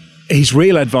his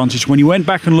real advantage, when you went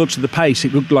back and looked at the pace,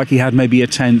 it looked like he had maybe a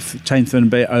tenth and a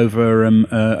bit over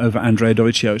Andrea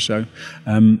Dovizioso.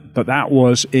 But that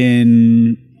was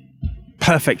in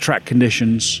perfect track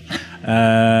conditions,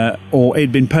 or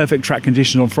it'd been perfect track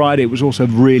conditions on Friday. It was also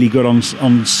really good on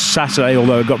Saturday,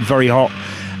 although it got very hot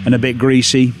and a bit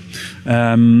greasy.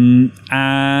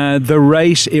 The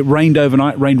race, it rained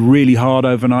overnight, rained really hard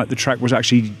overnight. The track was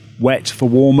actually wet for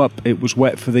warm-up. It was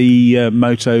wet for the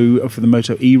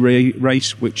Moto E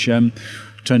race, which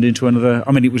turned into another.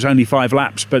 I mean, it was only 5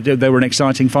 laps, but they were an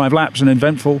exciting 5 laps and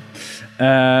eventful.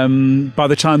 By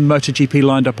the time MotoGP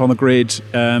lined up on the grid,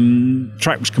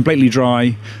 track was completely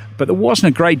dry, but there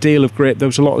wasn't a great deal of grip. There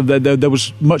was there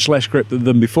was much less grip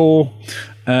than before.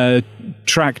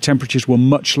 Track temperatures were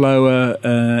much lower.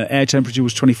 Air temperature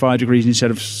was 25 degrees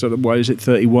instead of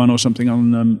 31 or something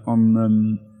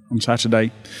on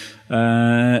Saturday.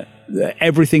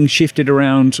 Everything shifted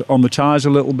around on the tyres a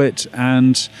little bit,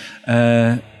 and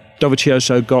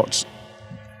Dovizioso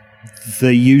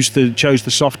chose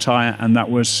the soft tyre, and that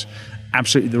was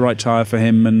absolutely the right tyre for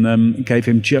him, and gave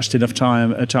him just enough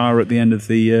tyre at the end of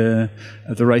the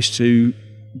race to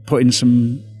put in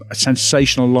a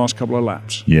sensational last couple of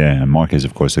laps. Yeah, and Marquez,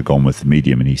 of course, had gone with the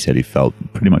medium, and he said he felt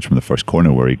pretty much from the first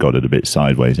corner where he got it a bit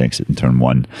sideways, exit in turn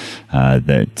 1,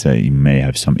 that he may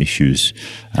have some issues.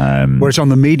 Whereas on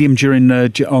the medium during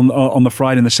on the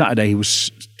Friday and the Saturday, he was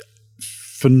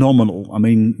phenomenal. I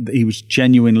mean, he was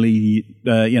genuinely,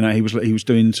 he was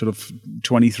doing sort of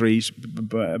 23s,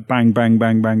 bang, bang,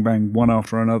 bang, bang, bang, one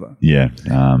after another. Yeah,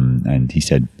 and he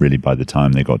said really by the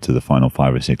time they got to the final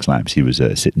 5 or 6 laps, he was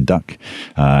a sitting duck.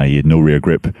 He had no rear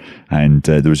grip, and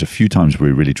there was a few times where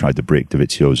he really tried to break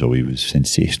Dovizioso. He was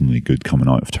sensationally good coming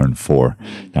out of turn 4,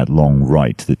 that long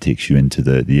right that takes you into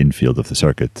the infield of the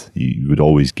circuit. You would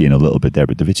always gain a little bit there,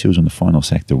 but Dovizioso in the final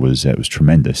sector was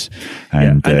tremendous.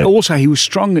 And also he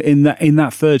was strong in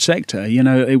that third sector.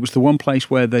 It was the one place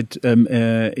where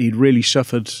he'd really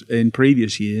suffered in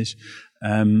previous years,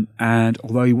 and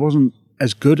although he wasn't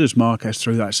as good as Marquez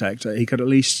through that sector, he could at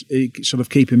least sort of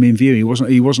keep him in view.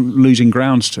 He wasn't losing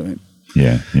grounds to him.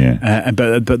 Yeah.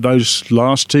 But those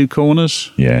last 2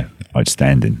 corners,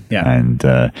 outstanding. Yeah, and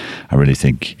I really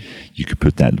think you could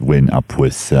put that win up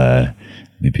with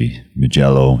maybe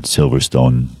Mugello,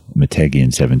 Silverstone, Motegi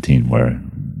in 17, where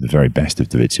the very best of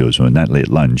Dovizioso in that late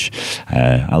lunge.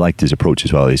 I liked his approach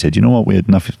as well. He said, you know what, we had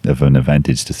enough of an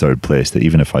advantage to third place that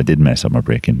even if I did mess up my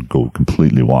break and go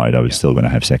completely wide, I was still going to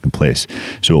have second place.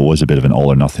 So it was a bit of an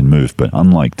all or nothing move. But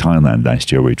unlike Thailand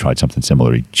last year where he tried something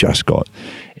similar, he just got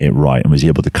it right and was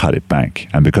able to cut it back.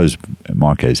 And because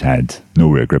Marquez had no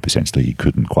rear grip, essentially, he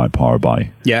couldn't quite power by.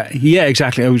 Yeah,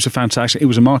 exactly. It was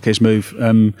a Marquez move.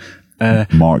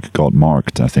 Mark got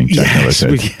marked, I think Jack Miller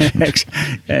said.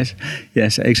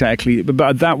 Yes, exactly.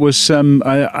 But that was,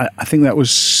 I think that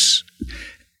was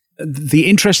the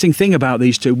interesting thing about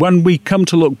these two. When we come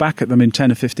to look back at them in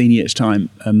 10 or 15 years' time,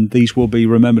 these will be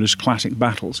remembered as classic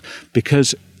battles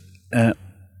because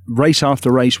race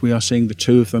after race, we are seeing the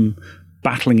two of them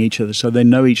battling each other, so they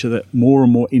know each other more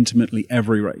and more intimately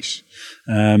every race.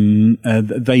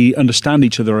 They understand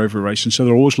each other every race, and so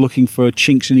they're always looking for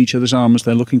chinks in each other's armors.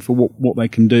 They're looking for what they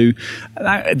can do.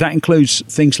 That includes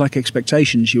things like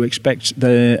expectations. You expect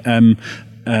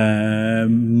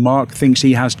Mark thinks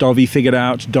he has Dovi figured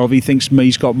out. Dovi thinks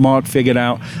he's got Mark figured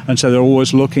out, and so they're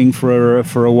always looking for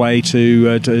a way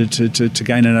to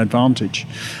gain an advantage.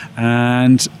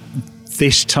 And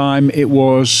this time it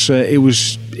was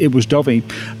Dovi,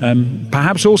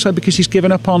 perhaps also because he's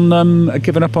given up on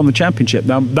the championship.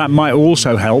 Now that might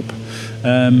also help.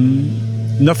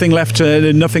 Nothing left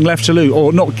to lose,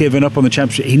 or not given up on the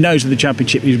championship. He knows that the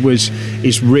championship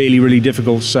is really, really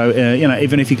difficult. So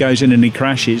even if he goes in and he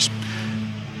crashes,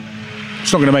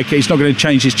 it's not going to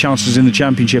change his chances in the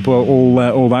championship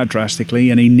all that drastically.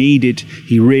 And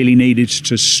he really needed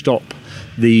to stop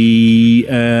this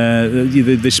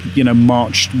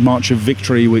march of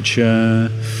victory which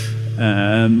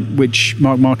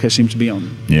Marc Marquez seemed to be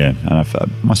on. Yeah, and I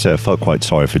must say I felt quite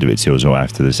sorry for Dovizioso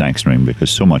after the Sachsenring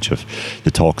because so much of the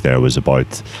talk there was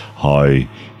about how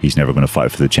he's never going to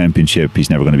fight for the championship, he's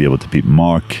never going to be able to beat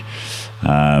Marc.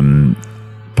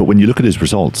 But when you look at his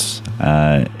results,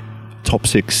 top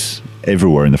six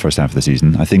everywhere in the first half of the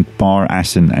season. I think bar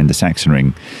Assen and the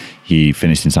Sachsenring, he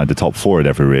finished inside the top four at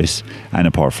every race, and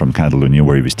apart from Catalunya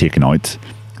where he was taken out.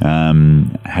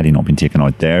 Had he not been taken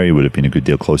out there, he would have been a good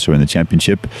deal closer in the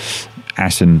championship.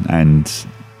 Assen and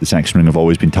the Sachsenring have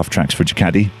always been tough tracks for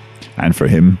Ducati and for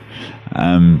him.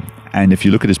 And if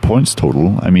you look at his points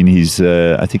total, I mean,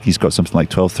 I think he's got something like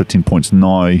 12 or 13 points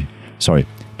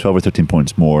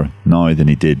more now than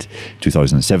he did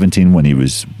 2017 when he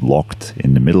was locked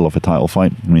in the middle of a title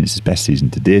fight. I mean, it's his best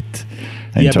season to date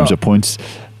in terms of points.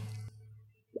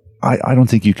 I don't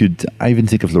think you could. I even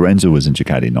think if Lorenzo was in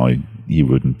Ducati now, he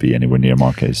wouldn't be anywhere near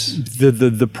Marquez.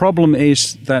 The problem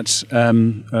is that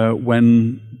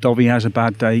when Dovi has a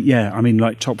bad day,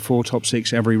 like top four, top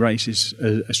six every race is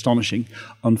astonishing.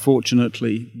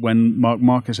 Unfortunately, when Marc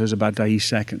Marquez has a bad day, he's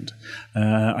second.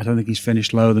 I don't think he's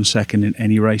finished lower than second in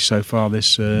any race so far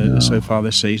this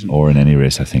season, or in any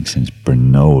race I think since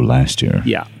Brno last year.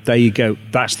 Yeah, there you go.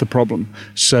 That's the problem.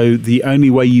 So the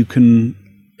only way you can.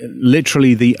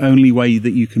 Literally, the only way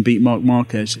that you can beat Marc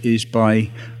Marquez is by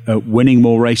winning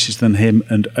more races than him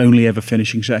and only ever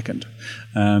finishing second.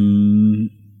 What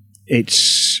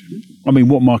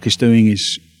Marc is doing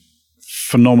is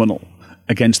phenomenal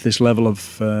against this level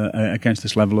of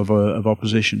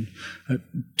opposition.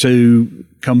 To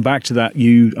come back to that,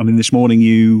 this morning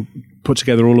you put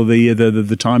together all of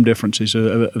the time differences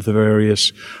of the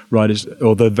various riders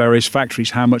or the various factories,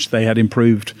 how much they had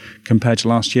improved compared to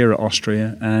last year at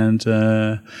Austria, and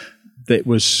it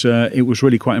was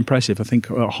really quite impressive. I think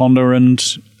Honda and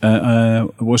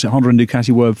Ducati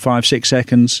were 5-6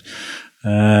 seconds.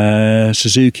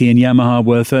 Suzuki and Yamaha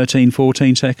were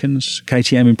 13-14 seconds.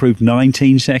 KTM improved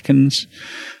 19 seconds.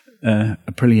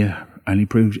 Aprilia only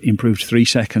improved 3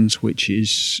 seconds, which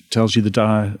tells you the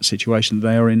dire situation that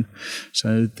they are in.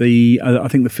 So I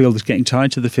think the field is getting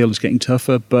tighter, the field is getting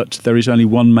tougher, but there is only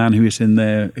one man who is in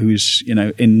there, who is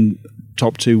in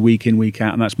top two week in, week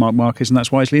out, and that's Marc Marquez, and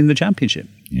that's why he's leading the championship.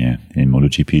 Yeah, in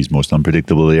MotoGP's most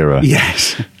unpredictable era.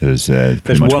 Yes. There's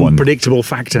one predictable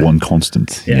factor. One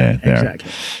constant. Yeah, there.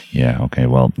 Exactly. Yeah, okay,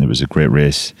 well, it was a great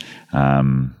race.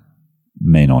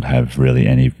 May not have really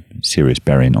any serious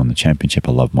bearing on the championship.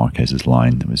 I love Marquez's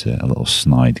line. There was a little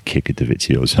snide kick at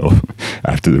Dovizioso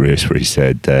after the race where he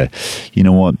said, you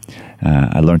know what,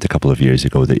 I learned a couple of years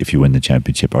ago that if you win the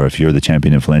championship or if you're the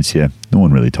champion in Valencia, no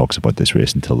one really talks about this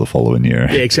race until the following year.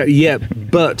 Yeah, exactly. Yeah,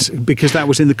 but because that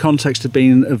was in the context of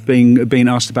being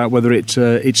asked about whether it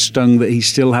stung that he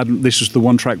still hadn't. This was the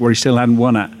one track where he still hadn't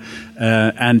won at,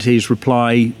 and his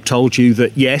reply told you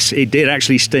that yes, it did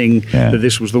actually sting that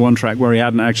this was the one track where he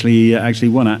hadn't actually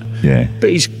won at. Yeah,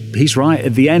 but he's right.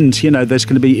 At the end, it's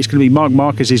going to be Marc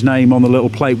Marquez's name on the little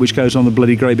plate which goes on the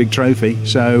bloody great big trophy.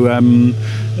 So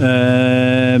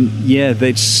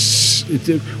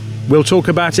We'll talk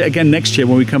about it again next year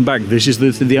when we come back. This is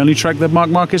the only track that Marc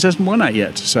Marquez hasn't won at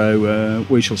yet, so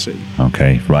we shall see.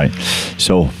 Okay, right.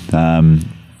 So,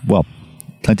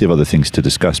 plenty of other things to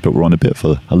discuss, but we're on a bit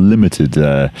of a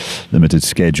limited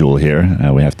schedule here.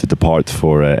 We have to depart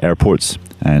for airports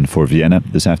and for Vienna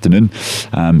this afternoon.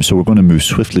 So we're going to move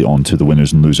swiftly on to the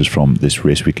winners and losers from this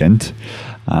race weekend.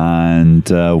 And,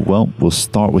 we'll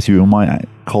start with you. I might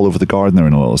call over the gardener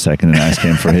in a little second and ask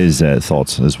him for his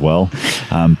thoughts as well.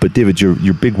 But David,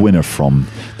 your big winner from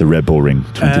the Red Bull Ring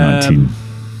 2019.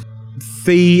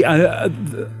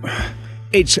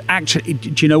 It's actually,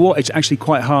 do you know what? It's actually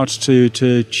quite hard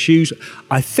to choose.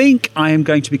 I think I am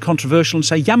going to be controversial and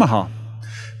say Yamaha,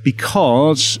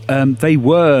 because they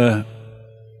were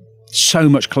so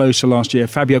much closer last year.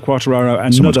 Fabio Quartararo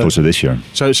and so much closer this year.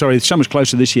 So much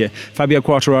closer this year. Fabio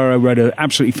Quartararo rode an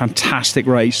absolutely fantastic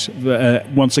race,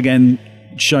 once again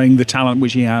showing the talent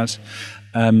which he has.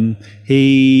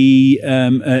 He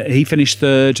finished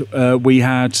third. We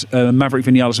had Maverick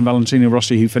Vinales and Valentino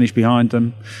Rossi who finished behind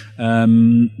them.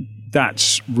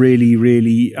 That's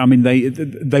really. I mean,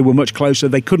 they were much closer.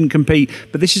 They couldn't compete,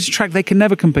 but this is a track they can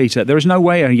never compete at. There is no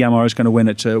way a Yamaha is going to win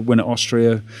at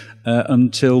Austria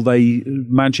until they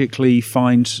magically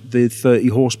find the 30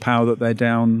 horsepower that they're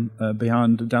down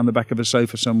the back of a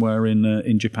sofa somewhere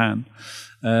in Japan.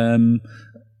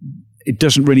 It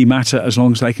doesn't really matter as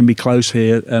long as they can be close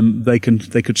here. They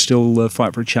could still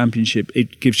fight for a championship.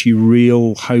 It gives you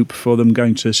real hope for them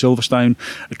going to Silverstone,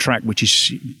 a track which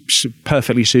is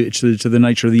perfectly suited to the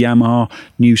nature of the Yamaha.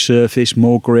 New surface,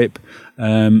 more grip.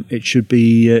 It should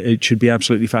be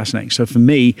absolutely fascinating. So for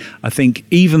me, I think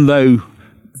even though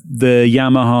the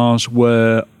Yamahas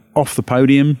were off the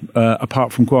podium,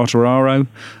 apart from Quartararo,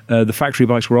 the factory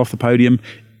bikes were off the podium.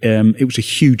 It was a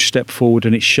huge step forward,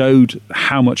 and it showed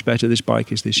how much better this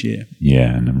bike is this year.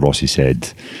 Yeah, and Rossi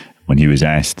said when he was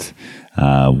asked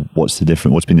what's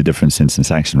been the difference since the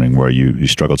Sachsenring where you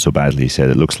struggled so badly, he said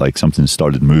it looks like something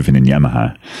started moving in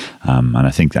Yamaha, and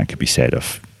I think that could be said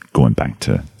of going back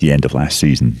to the end of last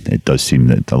season. It does seem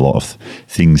that a lot of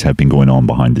things have been going on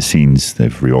behind the scenes.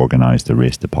 They've reorganized the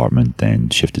race department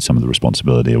and shifted some of the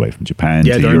responsibility away from Japan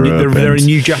to Europe. There are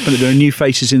new There are new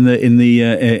faces in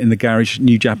the garage,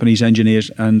 new Japanese engineers,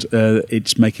 and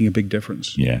it's making a big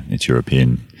difference. Yeah, it's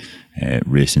European.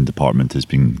 Racing department has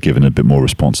been given a bit more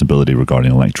responsibility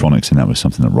regarding electronics, and that was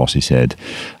something that Rossi said.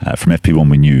 From FP1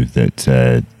 we knew that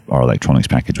our electronics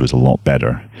package was a lot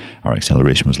better, our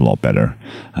acceleration was a lot better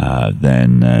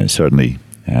than certainly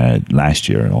last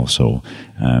year, and also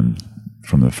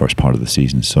from the first part of the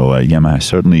season. So Yamaha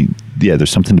certainly, there's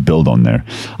something to build on there.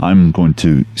 I'm going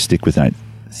to stick with that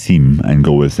theme and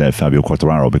go with Fabio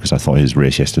Quartararo, because I thought his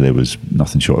race yesterday was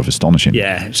nothing short of astonishing.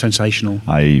 Yeah, sensational.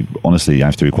 Honestly,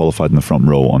 after he qualified in the front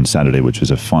row on Saturday, which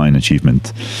was a fine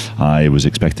achievement, I was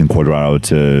expecting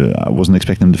Quartararo I wasn't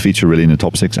expecting him to feature really in the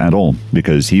top six at all,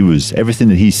 because everything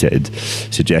that he said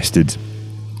suggested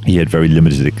he had very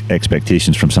limited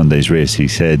expectations from Sunday's race. He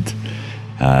said,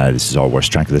 this is our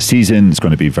worst track of the season, it's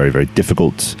going to be very, very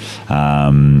difficult.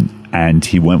 And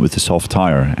he went with the soft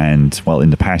tyre. And, in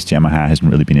the past, Yamaha hasn't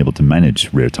really been able to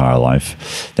manage rear tyre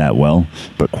life that well.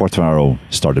 But Quartararo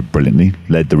started brilliantly,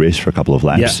 led the race for a couple of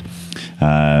laps.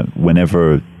 Yeah.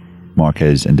 Whenever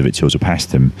Marquez and Dovizioso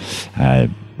passed him,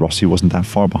 Rossi wasn't that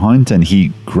far behind, and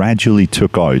he gradually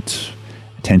took out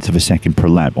a tenth of a second per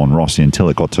lap on Rossi until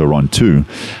it got to around 2.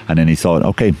 And then he thought,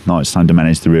 okay, now it's time to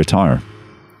manage the rear tyre.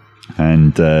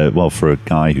 And, for a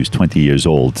guy who's 20 years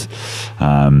old,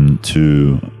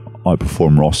 to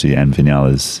outperform Rossi and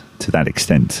Vinales to that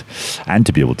extent, and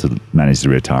to be able to manage the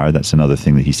rear tyre, that's another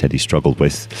thing that he said he struggled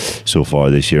with so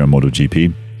far this year in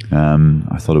MotoGP.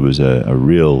 I thought it was a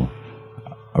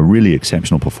really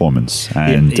exceptional performance,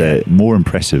 and more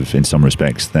impressive in some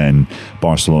respects than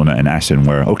Barcelona and Assen,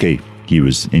 where, he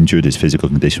was injured, his physical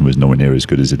condition was nowhere near as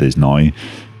good as it is now,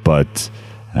 but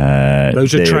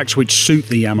those are tracks which suit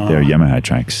the Yamaha. They're Yamaha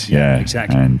tracks, yeah.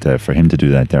 Exactly. And for him to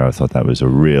do that there, I thought that was a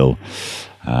real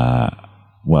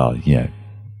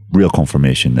real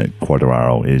confirmation that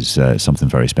Quartararo is something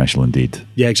very special indeed.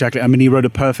 Yeah, exactly. I mean, he rode a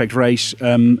perfect race.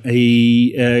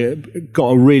 He got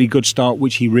a really good start,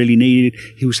 which he really needed.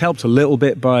 He was helped a little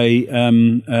bit by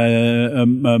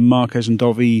Marquez and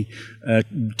Dovi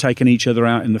taking each other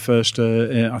out in the first,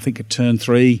 I think at turn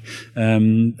 3.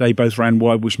 They both ran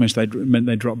wide, which meant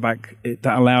they dropped back.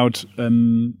 That allowed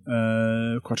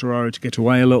Quartararo to get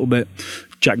away a little bit.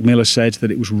 Jack Miller said that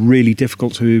it was really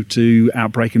difficult to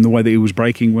outbrake him the way that he was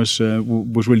braking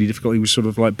was really difficult. He was sort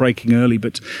of like braking early,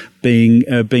 but being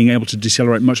able to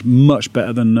decelerate much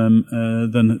better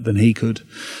than he could.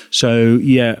 So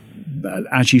yeah,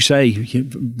 as you say,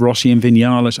 Rossi and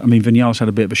Vinales. I mean, Vinales had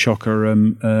a bit of a shocker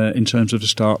in terms of the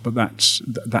start, but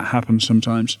that happens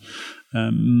sometimes.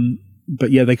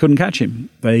 But yeah, they couldn't catch him.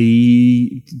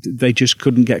 They just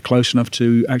couldn't get close enough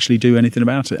to actually do anything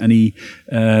about it. And he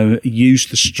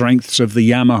used the strengths of the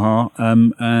Yamaha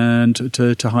and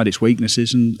to hide its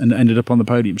weaknesses, and ended up on the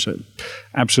podium. So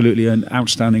absolutely an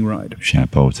outstanding ride.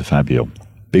 Chapeau to Fabio.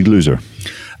 Big loser.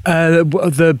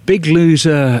 The big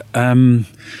loser.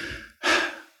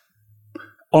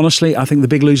 Honestly, I think the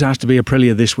big loser has to be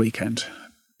Aprilia this weekend,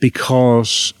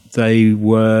 because they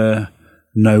were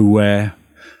nowhere.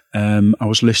 I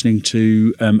was listening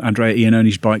to Andrea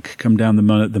Iannoni's bike come down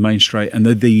the main straight, and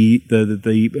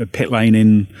the pit lane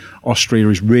in Austria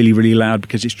is really, really loud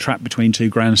because it's trapped between two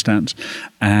grandstands,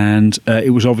 and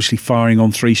it was obviously firing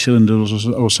on 3 cylinders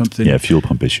or something. Yeah, fuel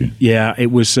pump issue. Yeah,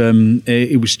 it was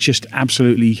just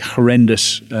absolutely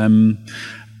horrendous.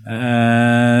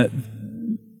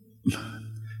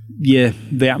 Yeah,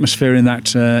 the atmosphere in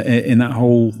that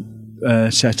whole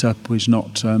setup was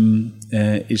not.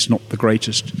 It's not the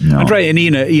greatest. No. Andrea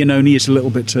Iannoni is a little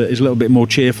bit more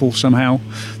cheerful somehow.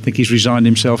 I think he's resigned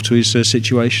himself to his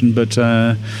situation. But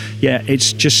yeah,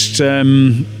 it's just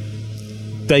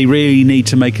they really need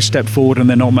to make a step forward, and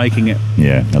they're not making it.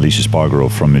 Yeah, Alicia Spargaro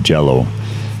from Mugello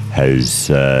has.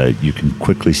 You can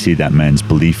quickly see that man's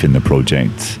belief in the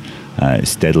project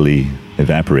steadily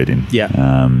evaporating. Yeah,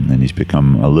 and he's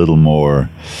become a little more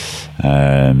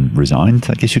resigned,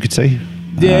 I guess you could say.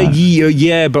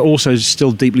 Yeah, but also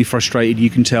still deeply frustrated. You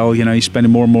can tell, he's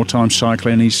spending more and more time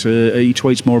cycling. He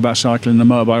tweets more about cycling than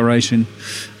motorbike racing.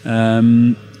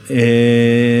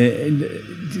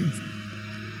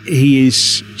 He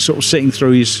is sort of sitting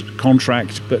through his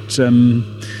contract, but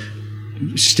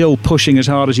still pushing as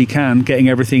hard as he can, getting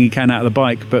everything he can out of the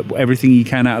bike. But everything he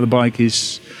can out of the bike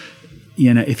is,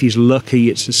 if he's lucky,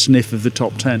 it's a sniff of the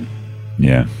top 10.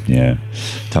 Yeah.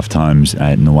 Tough times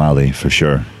at Noale for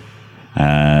sure.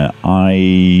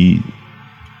 I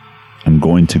am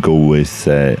going to go with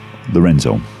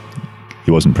Lorenzo.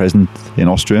 He wasn't present in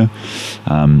Austria,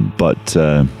 but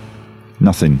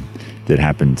nothing that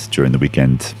happened during the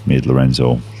weekend made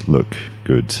Lorenzo look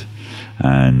good.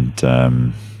 And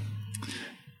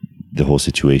the whole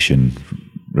situation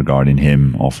regarding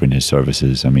him offering his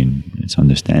services, I mean, it's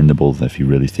understandable if he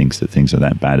really thinks that things are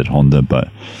that bad at Honda, but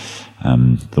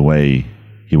the way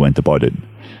he went about it,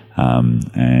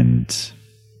 and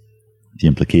the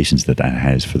implications that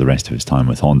has for the rest of his time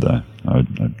with Honda are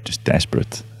just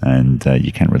desperate. And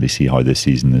you can't really see how this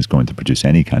season is going to produce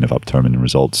any kind of upturn in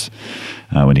results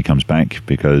when he comes back,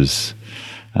 because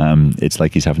it's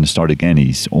like he's having to start again.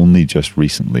 He's only just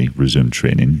recently resumed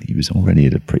training. He was already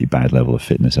at a pretty bad level of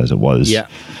fitness as it was. Yeah.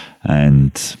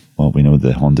 And, well, we know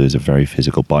that Honda is a very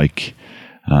physical bike.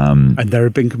 And there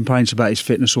have been complaints about his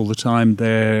fitness all the time.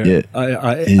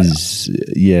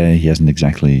 He hasn't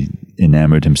exactly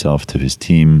enamored himself to his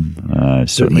team.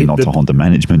 Certainly not to Honda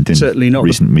management in certainly not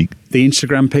recent week. The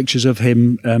Instagram pictures of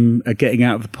him getting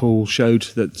out of the pool showed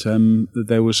that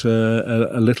there was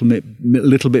a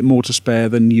little bit more to spare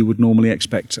than you would normally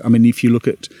expect. I mean, if you look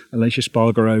at Alicia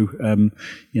Spargaro,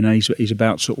 he's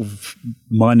about sort of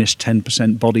minus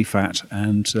 10% body fat,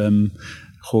 and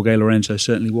Jorge Lorenzo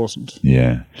certainly wasn't.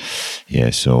 Yeah.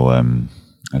 So I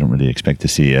don't really expect to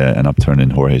see an upturn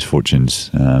in Jorge's fortunes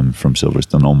from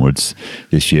Silverstone onwards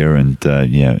this year. And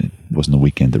it wasn't a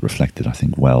weekend that reflected, I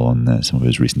think, well on some of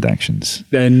his recent actions.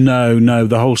 No.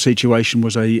 The whole situation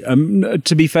was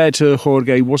to be fair to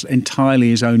Jorge, it wasn't entirely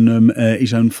his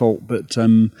own fault, but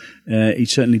he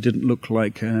certainly didn't look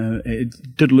like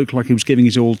he was giving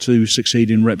his all to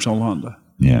succeed in Repsol Honda.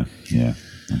 Yeah.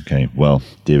 Okay. Well,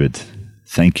 David,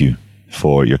 thank you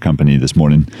for your company this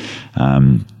morning.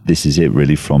 This is it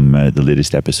really from the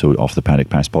latest episode of the Paddock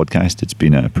Pass podcast. It's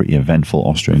been a pretty eventful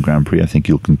Austrian Grand Prix. I think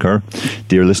you'll concur,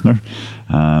 dear listener.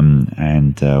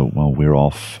 We're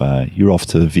off. You're off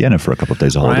to Vienna for a couple of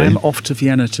days of holiday. I am off to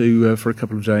Vienna for a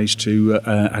couple of days to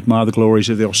admire the glories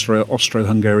of the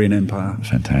Austro-Hungarian Empire.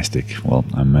 Fantastic. Well,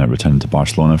 I'm returning to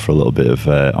Barcelona for a little bit of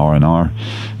R&R,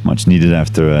 much needed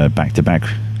after back-to-back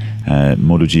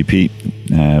MotoGP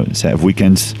set of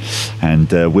weekends, and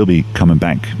we'll be coming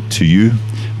back to you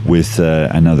with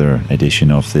another edition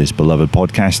of this beloved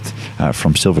podcast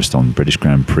from Silverstone British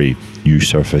Grand Prix, new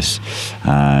surface,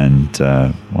 and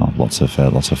lots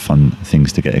of fun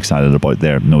things to get excited about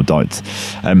there, no doubt.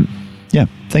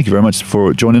 Thank you very much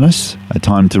for joining us. A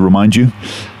time to remind you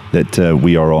that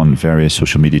we are on various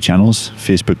social media channels,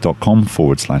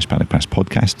 facebook.com/Paddock Pass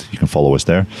Podcast. You can follow us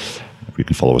there. You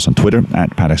can follow us on Twitter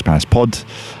at Paddock Pass Pod.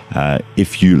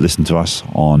 If you listen to us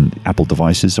on Apple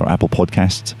devices or Apple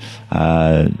Podcasts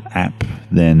app,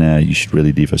 then you should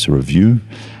really leave us a review.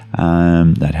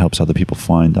 That helps other people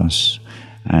find us.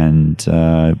 And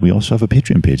we also have a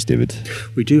Patreon page, David.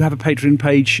 We do have a Patreon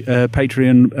page,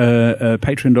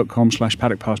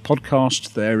 patreon.com/Paddock Pass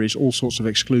Podcast. There is all sorts of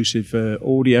exclusive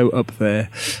audio up there.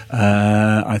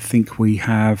 I think we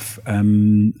have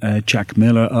Jack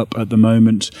Miller up at the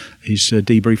moment. His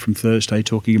debrief from Thursday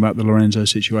talking about the Lorenzo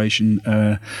situation.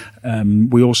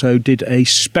 We also did a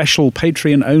special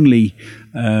Patreon-only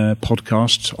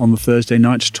podcast on the Thursday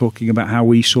night talking about how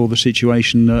we saw the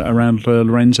situation around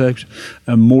Lorenzo.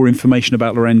 More information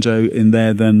about Lorenzo in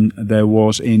there than there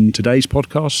was in today's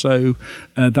podcast. So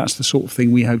that's the sort of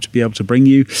thing we hope to be able to bring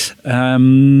you.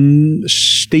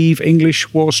 Steve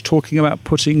English was talking about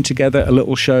putting together a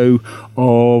little show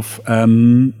of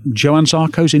Johann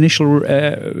Zarco's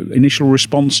initial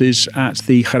responses at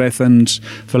the Jerez and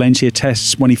Valencia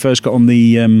tests when he first got on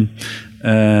the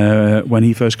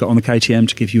KTM,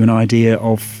 to give you an idea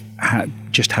of how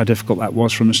difficult that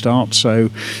was from the start. So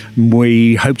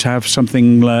we hope to have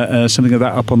something of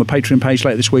that up on the Patreon page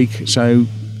later this week. So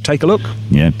take a look.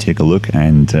 Yeah, take a look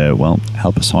and,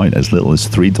 help us out. As little as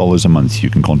 $3 a month you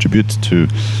can contribute to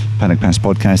Paddock Pass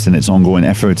Podcast and its ongoing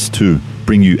efforts to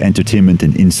bring you entertainment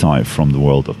and insight from the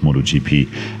world of MotoGP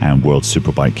and World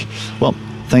Superbike. Well,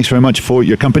 thanks very much for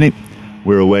your company.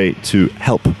 We're away to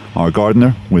help our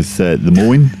gardener with the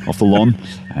mowing of the lawn,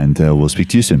 and we'll speak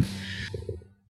to you soon.